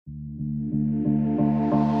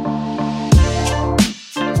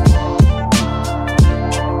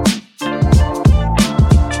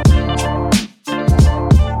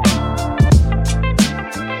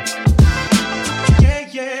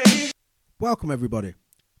Welcome everybody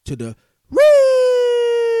to the Real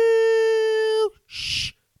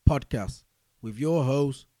Podcast with your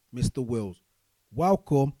host, Mr. Wills.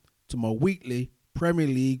 Welcome to my weekly Premier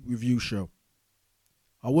League review show.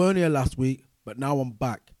 I weren't here last week, but now I'm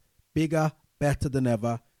back, bigger, better than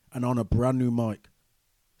ever, and on a brand new mic.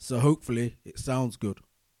 So hopefully it sounds good.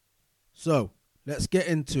 So let's get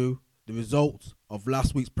into the results of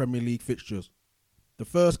last week's Premier League fixtures. The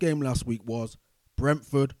first game last week was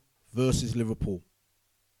Brentford versus Liverpool.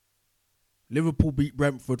 Liverpool beat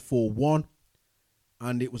Brentford 4-1,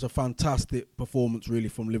 and it was a fantastic performance really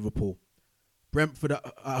from Liverpool. Brentford at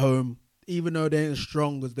home, even though they ain't as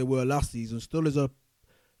strong as they were last season, still is a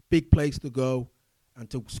big place to go, and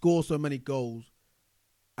to score so many goals,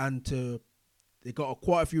 and they got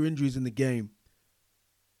quite a few injuries in the game.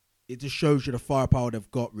 It just shows you the firepower they've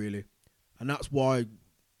got really, and that's why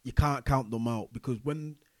you can't count them out, because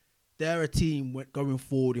when they're a team going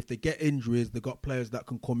forward, if they get injuries, they've got players that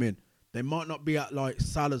can come in. They might not be at like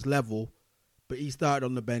Salah's level, but he started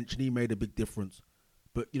on the bench and he made a big difference.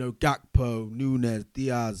 But you know, Gakpo, Núñez,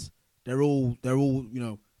 Diaz, they're all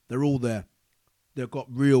there. They've got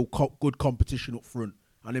real good competition up front,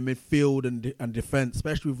 and in midfield and defence,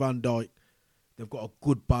 especially with Van Dijk, they've got a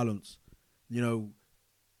good balance. You know,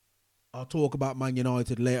 I'll talk about Man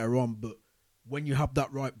United later on, but when you have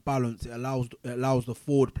that right balance, it allows the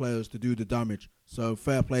forward players to do the damage. So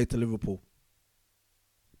fair play to Liverpool.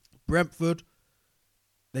 Brentford,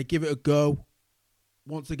 they give it a go.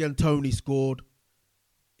 Once again, Toney scored.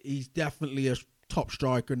 He's definitely a top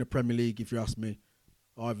striker in the Premier League, if you ask me.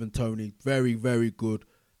 Ivan Toney, very, very good.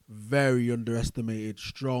 Very underestimated.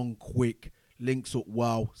 Strong, quick, links up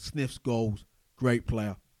well, sniffs goals. Great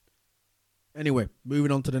player. Anyway,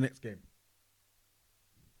 moving on to the next game.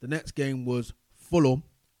 The next game was Fulham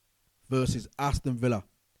versus Aston Villa.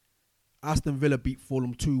 Aston Villa beat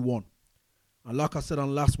Fulham 2-1. And like I said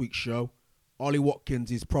on last week's show, Ollie Watkins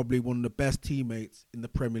is probably one of the best teammates in the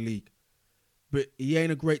Premier League. But he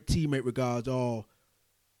ain't a great teammate regardless.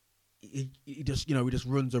 He just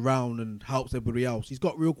runs around and helps everybody else. He's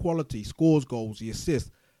got real quality. He scores goals. He assists.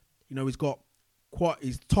 You know, he's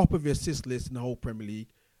top of the assist list in the whole Premier League,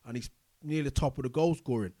 and he's near the top of the goal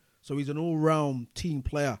scoring. So he's an all-round team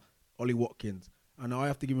player, Ollie Watkins. And I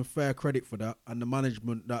have to give him fair credit for that. And the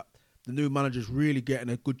management, that the new manager's really getting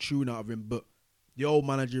a good tune out of him. But the old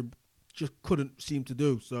manager just couldn't seem to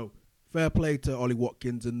do. So fair play to Ollie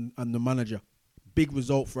Watkins and the manager. Big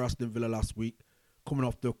result for Aston Villa last week, coming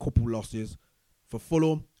off the couple losses. For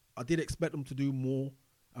Fulham, I did expect them to do more,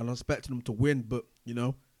 and I expected them to win. But, you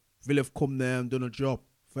know, Villa have come there and done a job.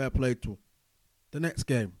 Fair play to them. The next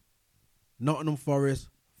game, Nottingham Forest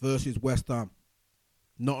versus West Ham.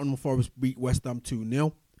 Nottingham Forest beat West Ham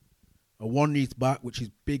 2-0. Awoniyi's back, which is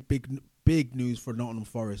big news for Nottingham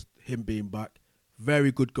Forest, him being back.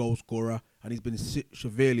 Very good goal scorer, and he's been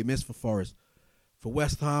severely missed for Forest. For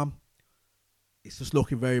West Ham, it's just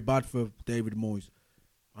looking very bad for David Moyes.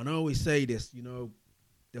 I always say this, you know,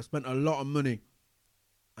 they've spent a lot of money,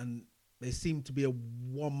 and they seem to be a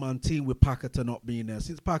one-man team with Paquetá not being there.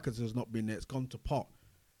 Since Paquetá's not been there, it's gone to pot.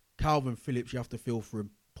 Calvin Phillips, you have to feel for him.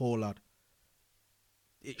 Poor lad.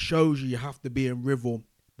 It shows you have to be in rhythm,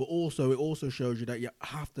 but it also shows you that you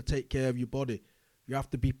have to take care of your body. You have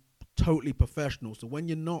to be totally professional. So when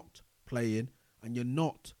you're not playing and you're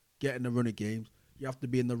not getting the run of games, you have to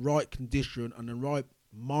be in the right condition and the right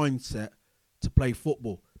mindset to play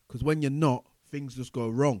football. Because when you're not, things just go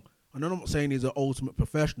wrong. And I'm not saying he's an ultimate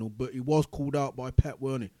professional, but he was called out by Pep,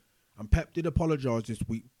 weren't he? And Pep did apologise this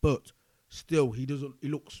week, but still, he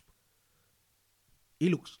looks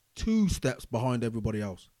 2 steps behind everybody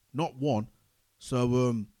else, not 1.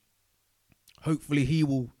 So hopefully he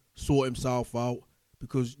will sort himself out,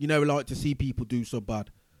 because you never like to see people do so bad.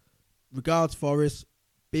 Regards Forest,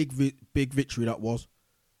 big victory that was.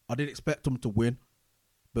 I didn't expect them to win,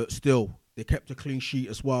 but still, they kept a clean sheet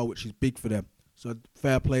as well, which is big for them. So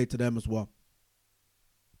fair play to them as well.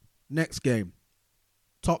 Next game,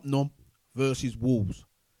 Tottenham versus Wolves.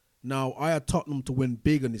 Now, I had Tottenham to win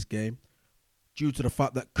big in this game due to the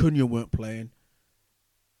fact that Cunha weren't playing.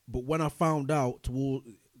 But when I found out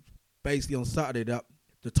basically on Saturday that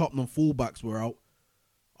the Tottenham fullbacks were out,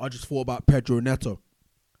 I just thought about Pedro Neto.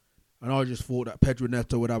 And I just thought that Pedro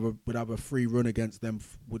Neto would have a free run against them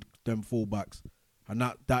with them fullbacks. And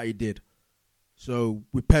that he did. So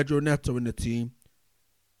with Pedro Neto in the team,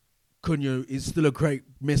 Cunha is still a great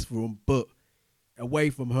miss for him, but away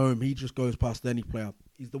from home, he just goes past any player.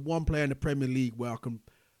 He's the one player in the Premier League where I can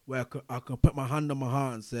put my hand on my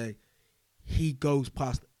heart and say he goes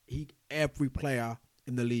past every player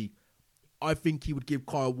in the league. I think he would give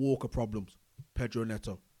Kyle Walker problems, Pedro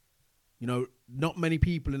Neto. You know, not many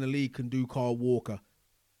people in the league can do Kyle Walker.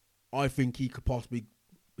 I think he could possibly,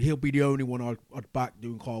 he'll be the only one I'd back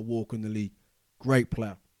doing Kyle Walker in the league. Great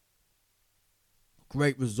player.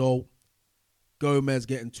 Great result. Gomez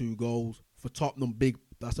getting 2 goals. For Tottenham,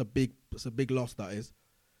 that's a big loss, that is.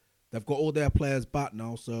 They've got all their players back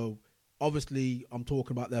now, so obviously I'm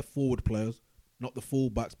talking about their forward players, not the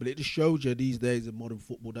fullbacks, but it just shows you these days in modern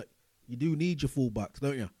football that you do need your fullbacks,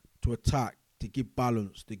 don't you? To attack, to give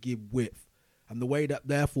balance, to give width. And the way that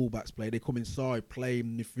their fullbacks play, they come inside, play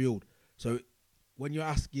in midfield. So when you're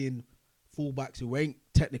asking fullbacks who ain't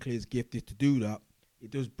technically as gifted to do that,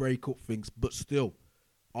 it does break up things. But still,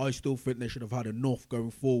 I still think they should have had enough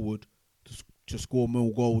going forward to score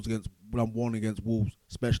more goals against Wolves,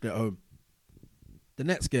 especially at home. The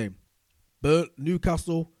next game,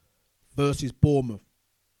 Newcastle versus Bournemouth,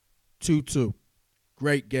 2-2.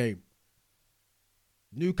 Great game.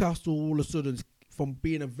 Newcastle all of a sudden, from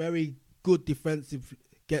being a very good defensive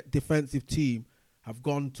team, have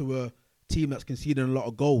gone to a team that's conceding a lot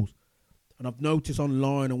of goals. And I've noticed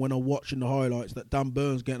online and when I'm watching the highlights that Dan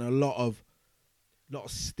Burns getting a lot of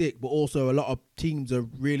stick, but also a lot of teams are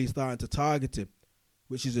really starting to target him,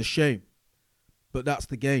 which is a shame. But that's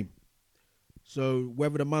the game. So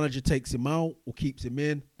whether the manager takes him out or keeps him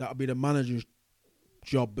in, that'll be the manager's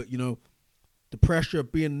job. But, you know, the pressure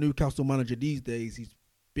of being a Newcastle manager these days is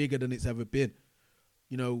bigger than it's ever been.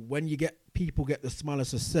 You know, when people get the smell of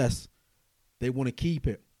success, they want to keep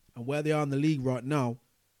it. And where they are in the league right now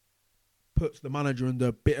puts the manager under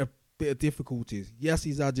a bit of difficulties. Yes,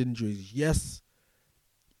 he's had injuries. Yes,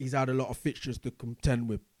 he's had a lot of fixtures to contend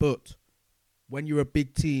with. But when you're a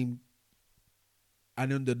big team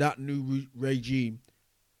and under that new regime,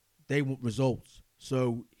 they want results.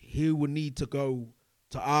 So he will need to go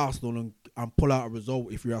to Arsenal and pull out a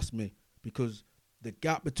result, if you ask me, because the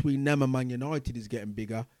gap between them and Man United is getting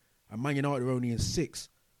bigger, and Man United are only in 6th.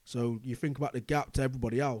 So you think about the gap to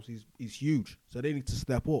everybody else is huge. So they need to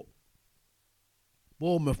step up.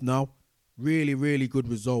 Bournemouth now, really, really good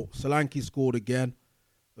result. Solanke scored again.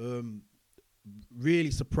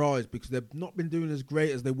 Really surprised because they've not been doing as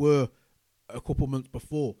great as they were a couple months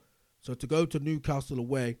before. So to go to Newcastle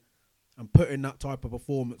away and put in that type of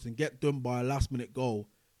performance and get done by a last-minute goal,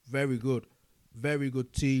 very good. Very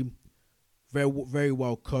good team. Very, very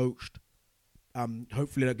well coached.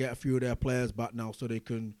 Hopefully they'll get a few of their players back now so they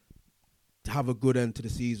can have a good end to the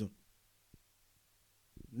season.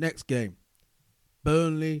 Next game,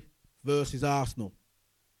 Burnley versus Arsenal.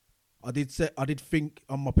 I did think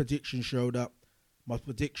on my predictions that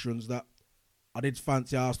I did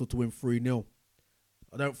fancy Arsenal to win 3-0.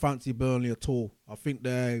 I don't fancy Burnley at all. I think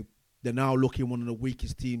they're now looking one of the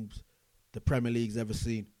weakest teams the Premier League's ever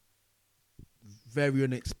seen. Very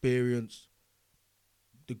inexperienced.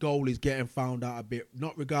 The goal is getting found out a bit.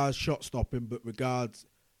 Not regards shot stopping, but regards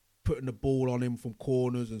putting the ball on him from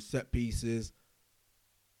corners and set pieces.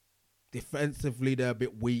 Defensively, they're a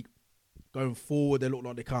bit weak. Going forward, they look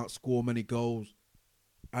like they can't score many goals.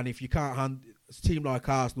 And if you can't a team like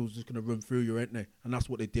Arsenal is just going to run through you, ain't they? And that's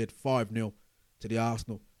what they did, 5-0 to the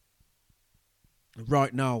Arsenal. And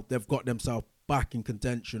right now, they've got themselves back in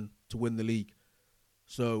contention to win the league.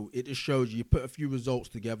 So it just shows you put a few results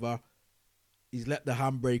together. He's let the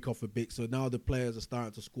handbrake off a bit, so now the players are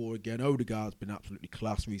starting to score again. Odegaard's been absolutely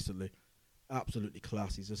class recently. Absolutely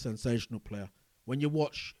class. He's a sensational player. When you're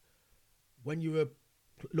a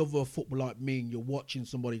lover of football like me and you're watching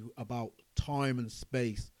somebody about time and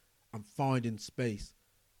space and finding space,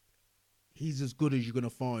 he's as good as you're going to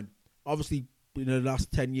find. Obviously, in the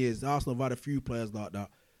last 10 years, Arsenal have had a few players like that.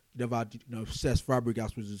 They've had, Cesc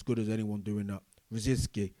Fabregas was as good as anyone doing that.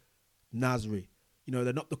 Rosicky, Nasri.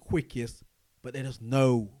 They're not the quickest, but they just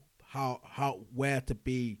know where to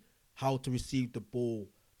be, how to receive the ball,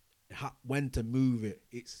 when to move it.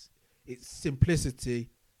 It's simplicity,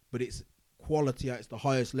 but it's quality at the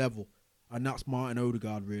highest level, and that's Martin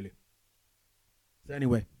Odegaard, really. So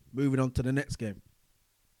anyway, moving on to the next game.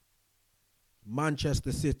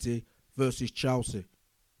 Manchester City versus Chelsea,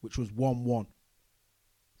 which was 1-1.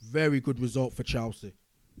 Very good result for Chelsea.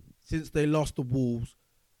 Since they lost to Wolves,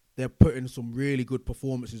 they're putting some really good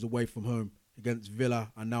performances away from home against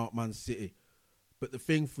Villa and now at Man City. But the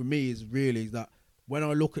thing for me is that when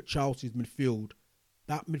I look at Chelsea's midfield,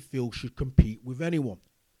 that midfield should compete with anyone.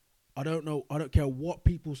 I don't care what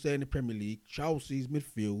people say in the Premier League, Chelsea's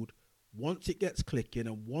midfield, once it gets clicking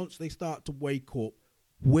and once they start to wake up,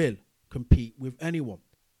 will compete with anyone.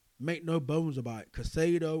 Make no bones about it.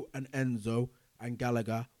 Caicedo and Enzo and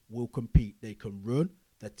Gallagher will compete. They can run,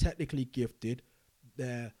 they're technically gifted,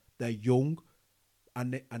 they're young,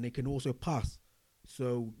 and they can also pass.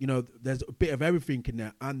 So, there's a bit of everything in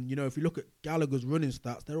there. And, if you look at Gallagher's running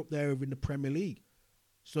stats, they're up there in the Premier League.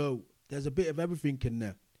 So, there's a bit of everything in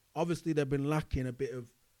there. Obviously, they've been lacking a bit of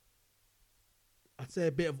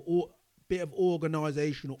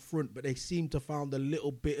organisation up front, but they seem to found a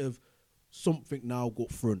little bit of something now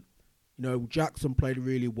up front. Jackson played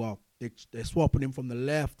really well. They're swapping him from the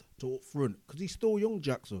left to up front because he's still young,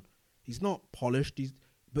 Jackson. He's not polished,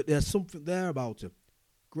 but there's something there about him.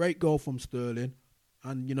 Great goal from Sterling.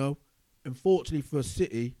 And, unfortunately for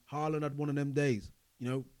City, Haaland had one of them days.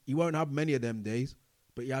 He won't have many of them days,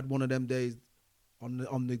 but he had one of them days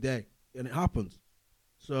on the day. And it happens.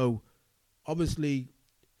 So, obviously,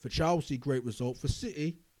 for Chelsea, great result. For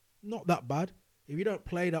City, not that bad. If you don't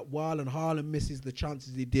play that well and Haaland misses the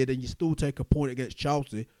chances he did and you still take a point against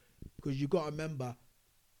Chelsea, because you've got to remember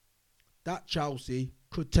that Chelsea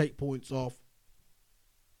could take points off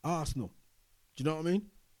Arsenal. Do you know what I mean?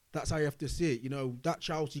 That's how you have to see it. That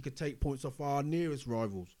Chelsea could take points off our nearest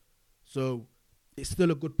rivals. So it's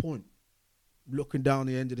still a good point. Looking down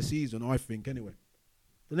the end of the season, I think, anyway.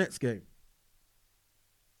 The next game.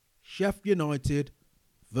 Sheffield United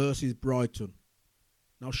versus Brighton.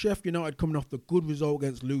 Now, Sheffield United coming off the good result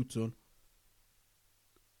against Luton.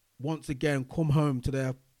 Once again, come home to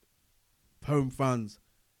their home fans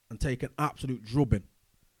and take an absolute drubbing.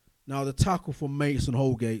 Now, the tackle from Mason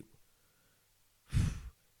Holgate,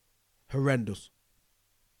 horrendous.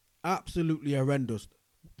 Absolutely horrendous.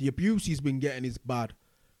 The abuse he's been getting is bad.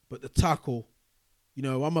 But the tackle,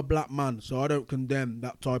 I'm a black man, so I don't condemn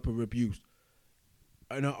that type of abuse.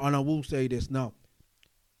 And I will say this now.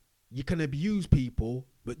 You can abuse people,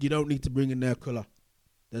 but you don't need to bring in their colour.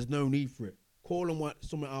 There's no need for it. Call them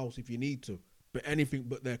something else if you need to, but anything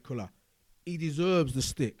but their colour. He deserves the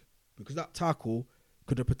stick because that tackle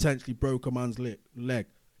could have potentially broke a man's leg,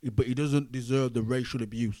 but he doesn't deserve the racial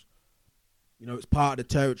abuse. It's part of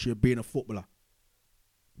the territory of being a footballer.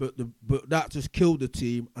 But that just killed the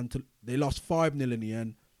team, and they lost 5-0 in the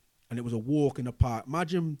end, and it was a walk in the park.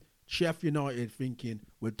 Imagine Sheffield United thinking,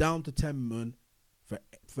 we're down to 10 men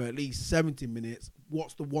for at least 70 minutes.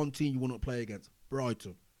 What's the one team you want to play against?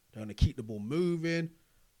 Brighton. They're going to keep the ball moving.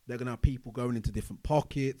 They're going to have people going into different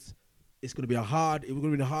pockets. It was going to be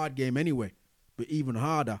a hard game anyway, but even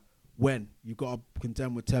harder when you've got to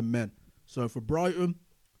contend with 10 men. So for Brighton,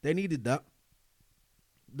 they needed that.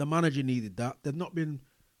 The manager needed that. They've not been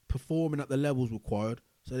performing at the levels required,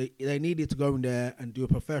 so they needed to go in there and do a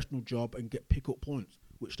professional job and pick up points,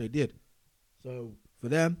 which they did. So for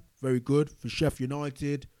them, very good. For Sheffield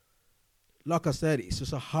United, like I said, it's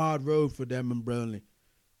just a hard road for them and Burnley.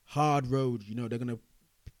 Hard road.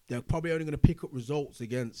 They're probably only going to pick up results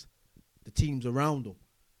against the teams around them.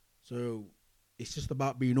 So it's just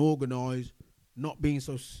about being organised, not being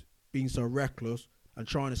so reckless, and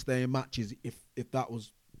trying to stay in matches. If that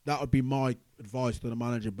would be my advice to the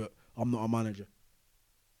manager, but I'm not a manager.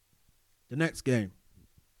 The next game,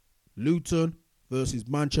 Luton versus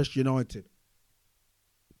Manchester United.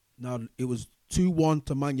 Now, it was 2-1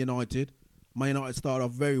 to Man United. Man United started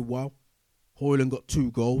off very well. Højlund got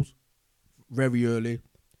 2 goals very early.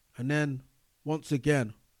 And then, once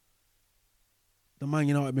again, the Man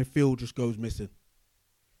United midfield just goes missing.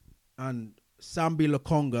 And Sambi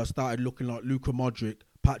Lokonga started looking like Luka Modric,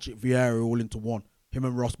 Patrick Vieira all into one. Him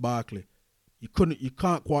and Ross Barkley. You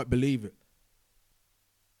can't quite believe it.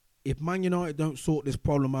 If Man United don't sort this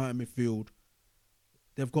problem out in midfield,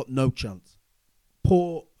 they've got no chance.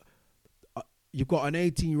 You've got an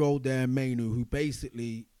 18-year-old there, Mainu, who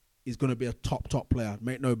basically is going to be a top player.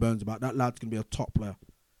 Make no bones about it. That lad's going to be a top player.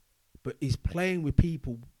 But he's playing with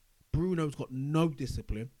people. Bruno's got no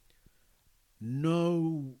discipline,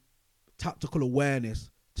 no tactical awareness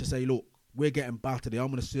to say, look, we're getting battered here. I'm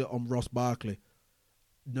going to sit on Ross Barkley.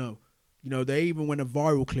 No. They even went a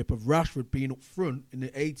viral clip of Rashford being up front in the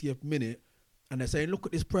 80th minute, and they're saying, look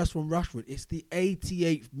at this press from Rashford. It's the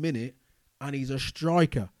 88th minute, and he's a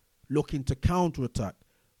striker looking to counter-attack.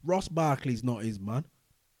 Ross Barkley's not his man.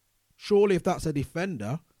 Surely if that's a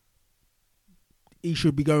defender, he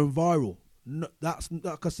should be going viral. No, that's,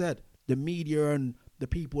 like I said, the media and the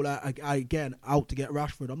people are again out to get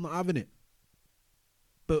Rashford. I'm not having it.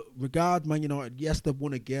 But regard Man United, yes, they've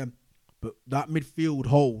won again, but that midfield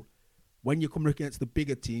hole, when you're coming against the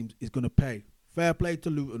bigger teams, is going to pay. Fair play to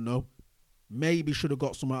Luton, though. Maybe should have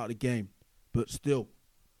got some out of the game. But still,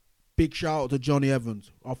 big shout out to Johnny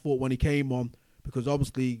Evans. I thought when he came on, because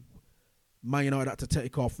obviously Man United had to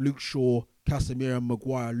take off Luke Shaw, Casemiro and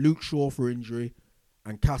Maguire. Luke Shaw for injury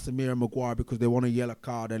and Casemiro and Maguire because they won a yellow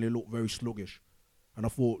card and they looked very sluggish. And I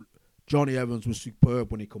thought Johnny Evans was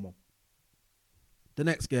superb when he come on. The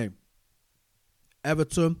next game,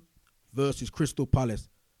 Everton versus Crystal Palace.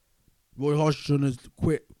 Roy Hodgson has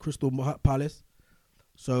quit Crystal Palace,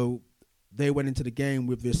 so they went into the game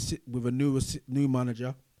with a new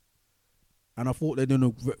manager, and I thought they did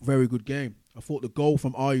a very good game. I thought the goal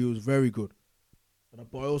from Ayew was very good, but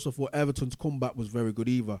I also thought Everton's comeback was very good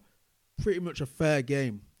either. Pretty much a fair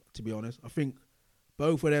game, to be honest. I think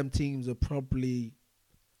both of them teams are probably,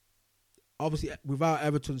 obviously, without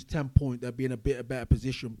Everton's 10 point, they'd be in a better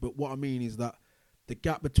position. But what I mean is that the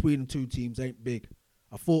gap between the two teams ain't big.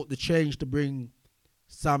 I thought the change to bring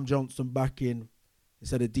Sam Johnson back in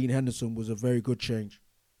instead of Dean Henderson was a very good change.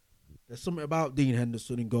 There's something about Dean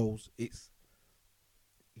Henderson in goals. He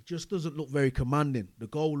just doesn't look very commanding. The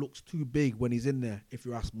goal looks too big when he's in there, if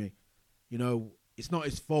you ask me. You know, it's not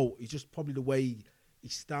his fault. It's just probably the way he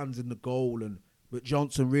stands in the goal. But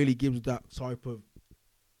Johnson really gives that type of,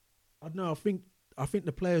 I don't know, I think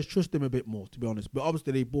the players trust him a bit more, to be honest. But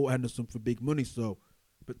obviously they bought Henderson for big money, so.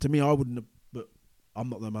 But to me, I wouldn't have, but I'm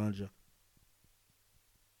not the manager.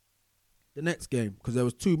 The next game, because there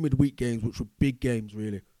was 2 midweek games, which were big games,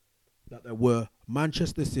 really, that there were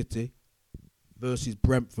Manchester City versus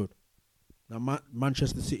Brentford. Now,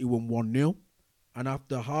 Manchester City won 1-0, and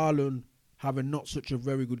after Haaland having not such a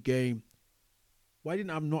very good game, well, he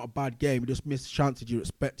didn't have not a bad game, he just missed chances you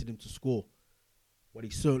expected him to score. Well,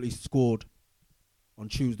 he certainly scored on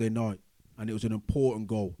Tuesday night, and it was an important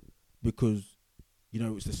goal because, you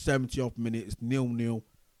know, it's the 70th minute, it's 0-0.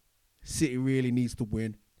 City really needs to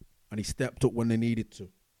win, and he stepped up when they needed to.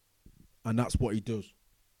 And that's what he does.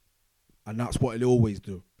 And that's what he'll always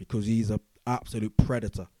do, because he's an absolute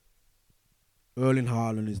predator. Erling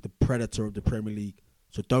Haaland is the predator of the Premier League.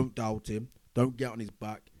 So don't doubt him. Don't get on his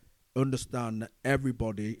back. Understand that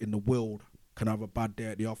everybody in the world can have a bad day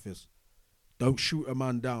at the office. Don't shoot a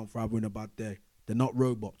man down for having a bad day. They're not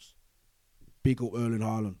robots. Big up Erling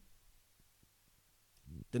Haaland.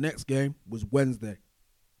 The next game was Wednesday.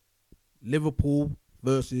 Liverpool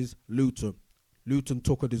versus Luton. Luton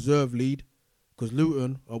took a deserved lead because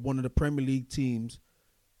Luton are one of the Premier League teams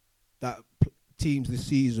this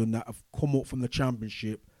season that have come up from the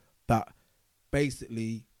Championship that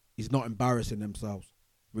basically is not embarrassing themselves.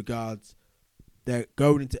 Regards, they're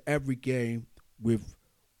going into every game with,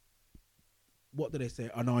 what do they say,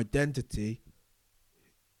 an identity,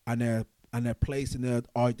 and they're placing their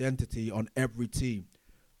identity on every team,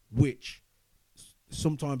 which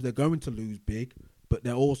sometimes they're going to lose big, but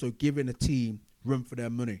they're also giving a team room for their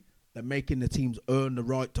money. They're making the teams earn the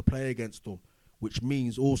right to play against them, which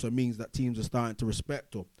means that teams are starting to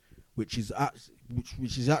respect them, which is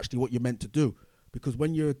actually what you're meant to do. Because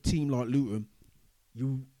when you're a team like Luton,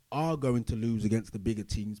 you are going to lose against the bigger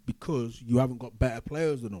teams because you haven't got better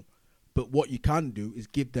players than them. But what you can do is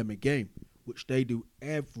give them a game, which they do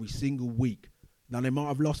every single week. Now, they might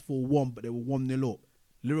have lost 4-1, but they were 1-0 up.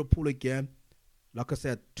 Liverpool again, like I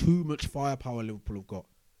said, too much firepower Liverpool have got.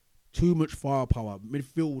 Too much firepower.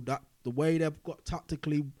 Midfield, the way they've got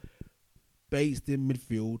tactically based in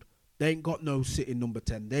midfield, they ain't got no sitting number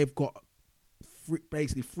 10. They've got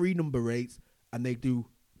basically 3 number 8s, and they do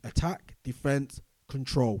attack, defence,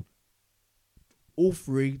 control. All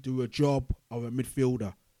 3 do a job of a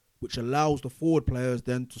midfielder, which allows the forward players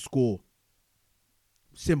then to score.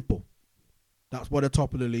 Simple. That's why they're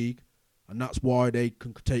top of the league, and that's why they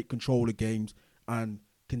can take control of games and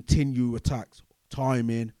continue attacks, time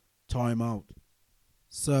in, time out.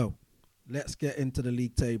 So, let's get into the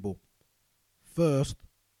league table. First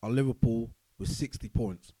are Liverpool with 60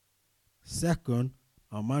 points. Second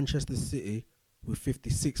are Manchester City with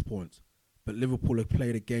 56 points, but Liverpool have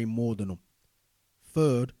played a game more than them.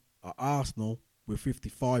 Third are Arsenal with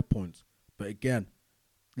 55 points, but again,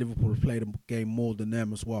 Liverpool have played a game more than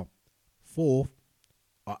them as well. Fourth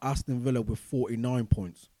are Aston Villa with 49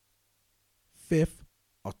 points. Fifth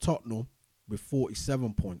are Tottenham with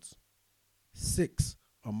 47 points. Sixth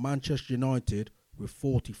are Manchester United with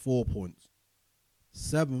 44 points.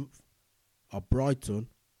 Seventh are Brighton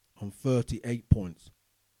on 38 points.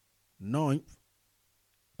 Ninth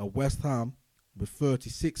are West Ham with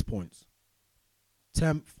 36 points.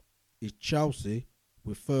 10th is Chelsea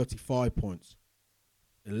with 35 points.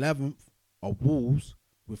 11th are Wolves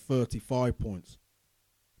with 35 points.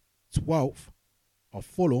 12th are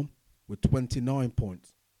Fulham with 29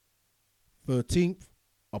 points. 13th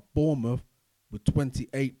are Bournemouth with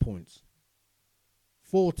 28 points.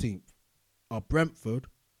 14th are Brentford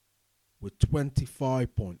with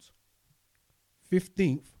 25 points.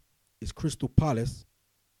 15th is Crystal Palace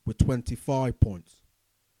with 25 points.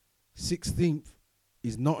 16th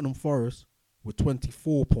is Nottingham Forest with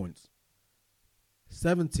 24 points.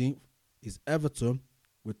 17th is Everton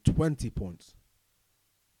with 20 points.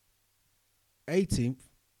 18th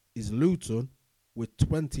is Luton with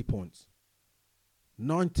 20 points.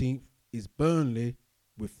 19th is Burnley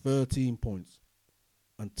with 13 points.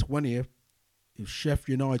 And 20th is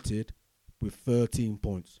Sheffield United with 13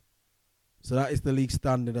 points. So that is the league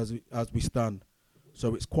standard as we stand.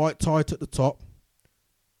 So it's quite tight at the top.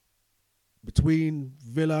 Between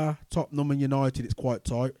Villa, Tottenham and United, it's quite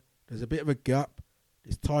tight. There's a bit of a gap.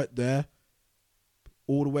 It's tight there.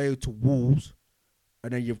 All the way to Wolves.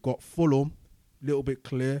 And then you've got Fulham, a little bit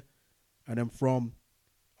clear. And then from,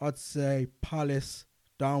 I'd say, Palace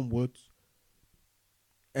downwards,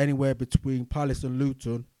 anywhere between Palace and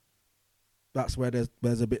Luton, that's where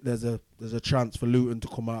there's a chance for Luton to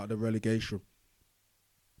come out of the relegation.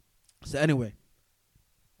 So anyway,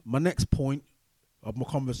 my next point of my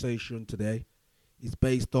conversation today is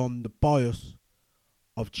based on the bias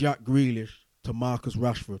of Jack Grealish to Marcus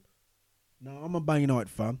Rashford. Now, I'm a Man United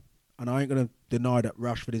fan, and I ain't going to deny that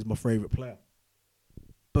Rashford is my favourite player.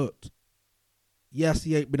 But, yes,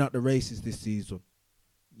 he ain't been at the races this season.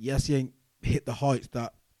 Yes, he ain't hit the heights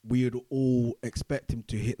that we would all expect him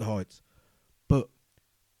to hit the heights. But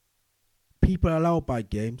people allow bad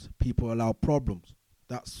games. People allow problems.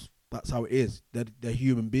 That's how it is. They're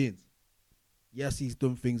human beings. Yes, he's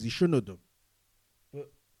done things he shouldn't have done. But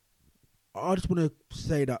I just want to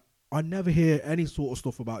say that I never hear any sort of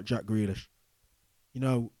stuff about Jack Grealish. You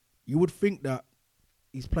know, you would think that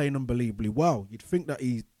he's playing unbelievably well. You'd think that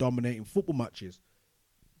he's dominating football matches.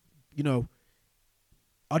 You know,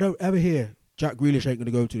 I don't ever hear Jack Grealish ain't going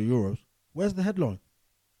to go to the Euros. Where's the headline?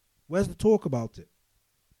 Where's the talk about it?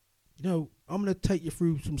 You know, I'm going to take you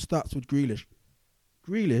through some stats with Grealish.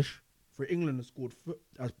 Grealish, for England,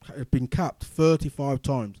 has been capped 35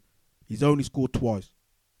 times. He's only scored twice.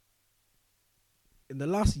 In the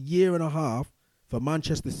last year and a half for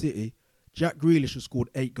Manchester City, Jack Grealish has scored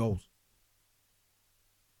 8 goals.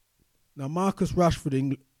 Now, Marcus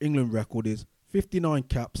Rashford's England record is 59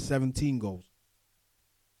 caps, 17 goals.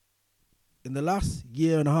 In the last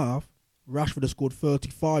year and a half, Rashford has scored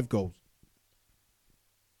 35 goals.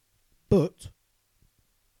 But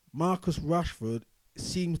Marcus Rashford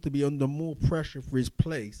seems to be under more pressure for his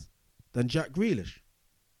place than Jack Grealish.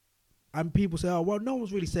 And people say, oh, well, no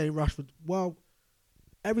one's really saying Rashford. Well,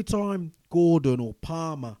 every time Gordon or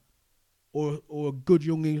Palmer or a good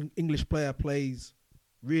young English player plays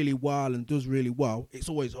really well and does really well, it's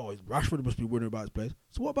always, Rashford must be worrying about his place.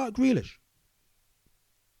 So what about Grealish?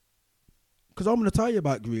 Because I'm going to tell you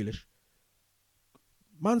about Grealish.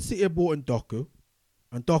 Man City have bought in Doku,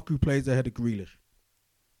 and Doku plays ahead of Grealish.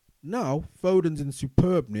 Now, Foden's in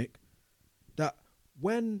superb nick that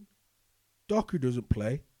when Doku doesn't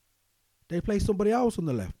play, they play somebody else on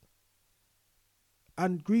the left.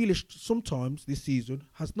 And Grealish sometimes this season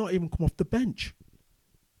has not even come off the bench.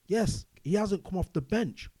 Yes, he hasn't come off the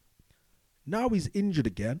bench. Now he's injured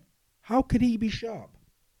again. How can he be sharp?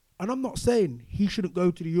 And I'm not saying he shouldn't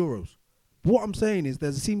go to the Euros. But what I'm saying is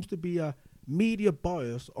there seems to be a media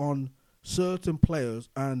bias on certain players,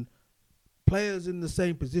 and players in the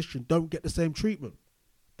same position don't get the same treatment.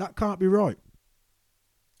 That can't be right.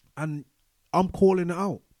 And I'm calling it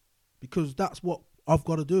out because that's what I've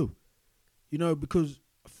got to do. You know, because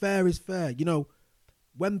fair is fair. You know,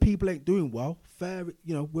 when people ain't doing well, fair,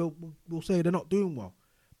 you know, we'll say they're not doing well.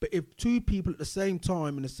 But if two people at the same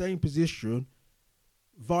time in the same position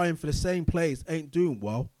vying for the same place ain't doing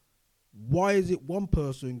well, why is it one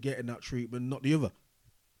person getting that treatment, not the other?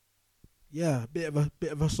 Yeah, a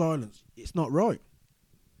bit of a silence. It's not right.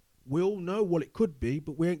 We all know what it could be,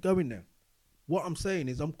 but we ain't going there. What I'm saying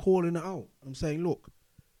is I'm calling it out. I'm saying, look,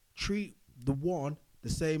 treat the one the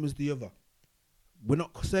same as the other. We're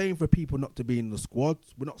not saying for people not to be in the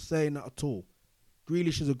squads. We're not saying that at all.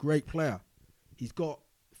 Grealish is a great player. He's got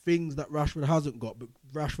things that Rashford hasn't got, but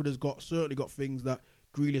Rashford has certainly got things that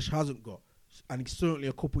Grealish hasn't got. And he's certainly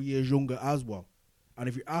a couple of years younger as well. And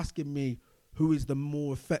if you're asking me who is the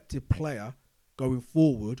more effective player going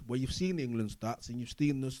forward, well, you've seen the England stats and you've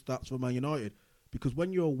seen the stats for Man United. Because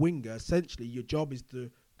when you're a winger, essentially your job is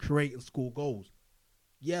to create and score goals.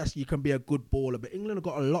 Yes, you can be a good baller, but England have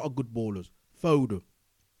got a lot of good ballers. Foden,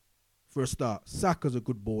 for a start. Saka's a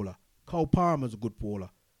good baller. Cole Palmer's a good baller.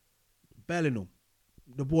 Bellingham,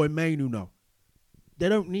 the boy Mainu now. They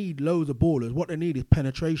don't need loads of ballers. What they need is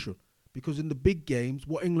penetration. Because in the big games,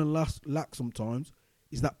 what England lacks sometimes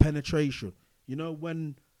is that penetration. You know,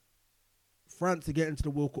 when France are getting to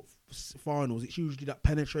the World Cup finals, it's usually that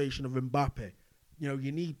penetration of Mbappe. You know,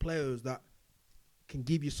 you need players that can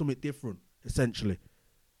give you something different, essentially.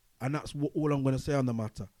 And that's all I'm going to say on the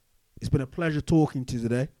matter. It's been a pleasure talking to you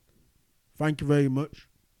today. Thank you very much.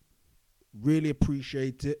 Really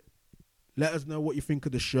appreciate it. Let us know what you think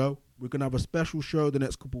of the show. We're going to have a special show the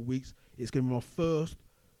next couple of weeks. It's going to be my first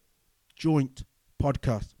joint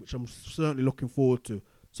podcast, which I'm certainly looking forward to.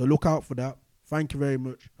 So look out for that. Thank you very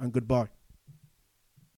much and goodbye.